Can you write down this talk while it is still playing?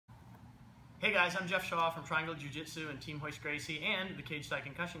Hey guys, I'm Jeff Shaw from Triangle Jiu-Jitsu and Team Hoist Gracie and the Cage Side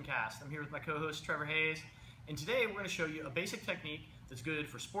Concussion Cast. I'm here with my co-host Trevor Hayes, and today we're going to show you a basic technique that's good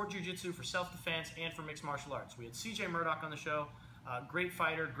for sport jiu-jitsu, for self-defense, and for mixed martial arts. We had CJ Murdoch on the show, great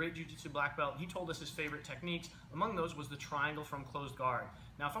fighter, great jiu-jitsu black belt. He told us his favorite techniques. Among those was the triangle from closed guard.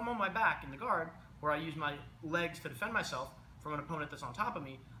 Now if I'm on my back in the guard, where I use my legs to defend myself from an opponent that's on top of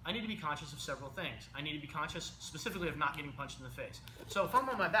me, I need to be conscious of several things. I need to be conscious specifically of not getting punched in the face. So if I'm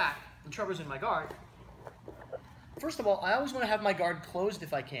on my back and Trevor's in my guard, first of all, I always want to have my guard closed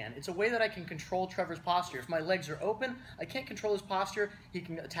if I can. It's a way that I can control Trevor's posture. If my legs are open, I can't control his posture. He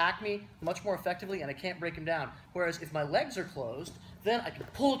can attack me much more effectively and I can't break him down. Whereas if my legs are closed, then I can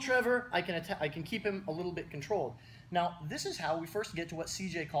pull Trevor, I can keep him a little bit controlled. Now, this is how we first get to what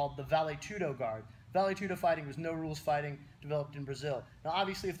CJ called the Vale Tudo guard. Vale Tudo fighting was no rules fighting, developed in Brazil. Now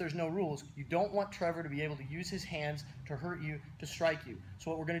obviously if there's no rules, you don't want Trevor to be able to use his hands to hurt you, to strike you. So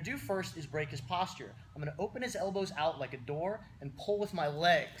what we're going to do first is break his posture. I'm going to open his elbows out like a door and pull with my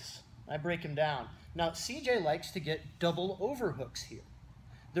legs. I break him down. Now CJ likes to get double overhooks here.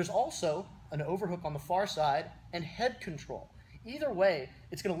 There's also an overhook on the far side and head control. Either way,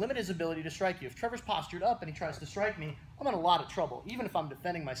 it's going to limit his ability to strike you. If Trevor's postured up and he tries to strike me, I'm in a lot of trouble, even if I'm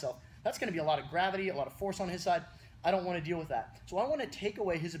defending myself. That's going to be a lot of gravity, a lot of force on his side. I don't want to deal with that. So I want to take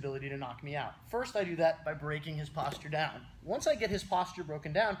away his ability to knock me out. First, I do that by breaking his posture down. Once I get his posture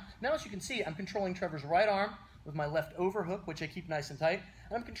broken down, now as you can see, I'm controlling Trevor's right arm with my left overhook, which I keep nice and tight,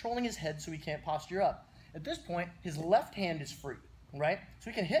 and I'm controlling his head so he can't posture up. At this point, his left hand is free, right?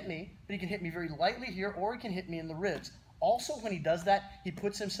 So he can hit me, but he can hit me very lightly here, or he can hit me in the ribs. Also, when he does that, he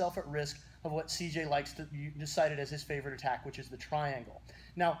puts himself at risk of what CJ likes to decided as his favorite attack, which is the triangle.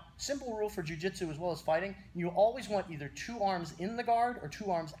 Now, simple rule for jiu-jitsu as well as fighting, you always want either two arms in the guard or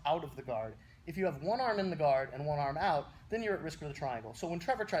two arms out of the guard. If you have one arm in the guard and one arm out, then you're at risk for the triangle. So when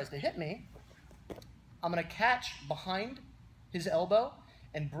Trevor tries to hit me, I'm going to catch behind his elbow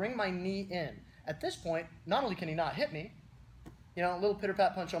and bring my knee in. At this point, not only can he not hit me, you know, a little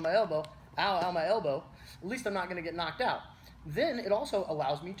pitter-pat punch on my elbow, ow, ow, my elbow, at least I'm not going to get knocked out. Then it also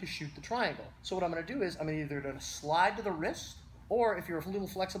allows me to shoot the triangle. So what I'm going to do is I'm either going to slide to the wrist, or if you're a little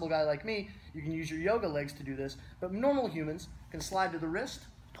flexible guy like me, you can use your yoga legs to do this. But normal humans can slide to the wrist,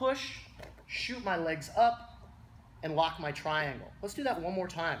 push, shoot my legs up, and lock my triangle. Let's do that one more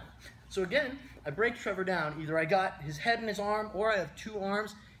time. So again, I break Trevor down. Either I got his head in his arm, or I have two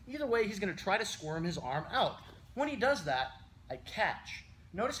arms. Either way, he's going to try to squirm his arm out. When he does that, I catch.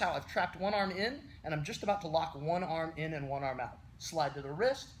 Notice how I've trapped one arm in, and I'm just about to lock one arm in and one arm out. Slide to the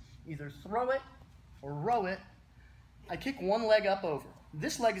wrist, either throw it or row it. I kick one leg up over.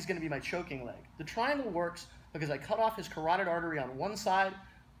 This leg is going to be my choking leg. The triangle works because I cut off his carotid artery on one side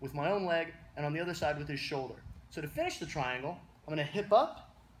with my own leg and on the other side with his shoulder. So to finish the triangle, I'm going to hip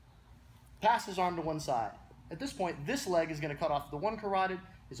up, pass his arm to one side. At this point, this leg is going to cut off the one carotid.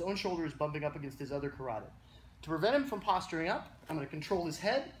 His own shoulder is bumping up against his other carotid. To prevent him from posturing up, I'm going to control his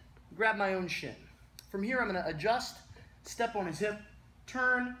head, grab my own shin. From here, I'm going to adjust, step on his hip,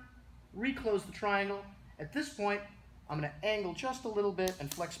 turn, reclose the triangle. At this point, I'm going to angle just a little bit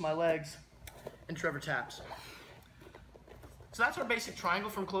and flex my legs, and Trevor taps. So that's our basic triangle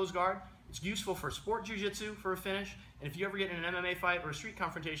from closed guard. It's useful for sport jiu-jitsu for a finish, and if you ever get in an MMA fight or a street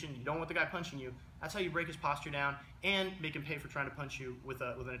confrontation, you don't want the guy punching you, that's how you break his posture down and make him pay for trying to punch you with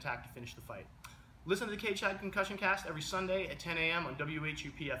an attack to finish the fight. Listen to the Cage Side Concussion Cast every Sunday at 10 a.m. on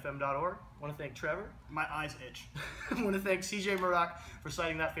WHUPFM.org. I want to thank Trevor. My eyes itch. I want to thank CJ Murdoch for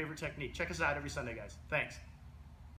citing that favorite technique. Check us out every Sunday, guys. Thanks.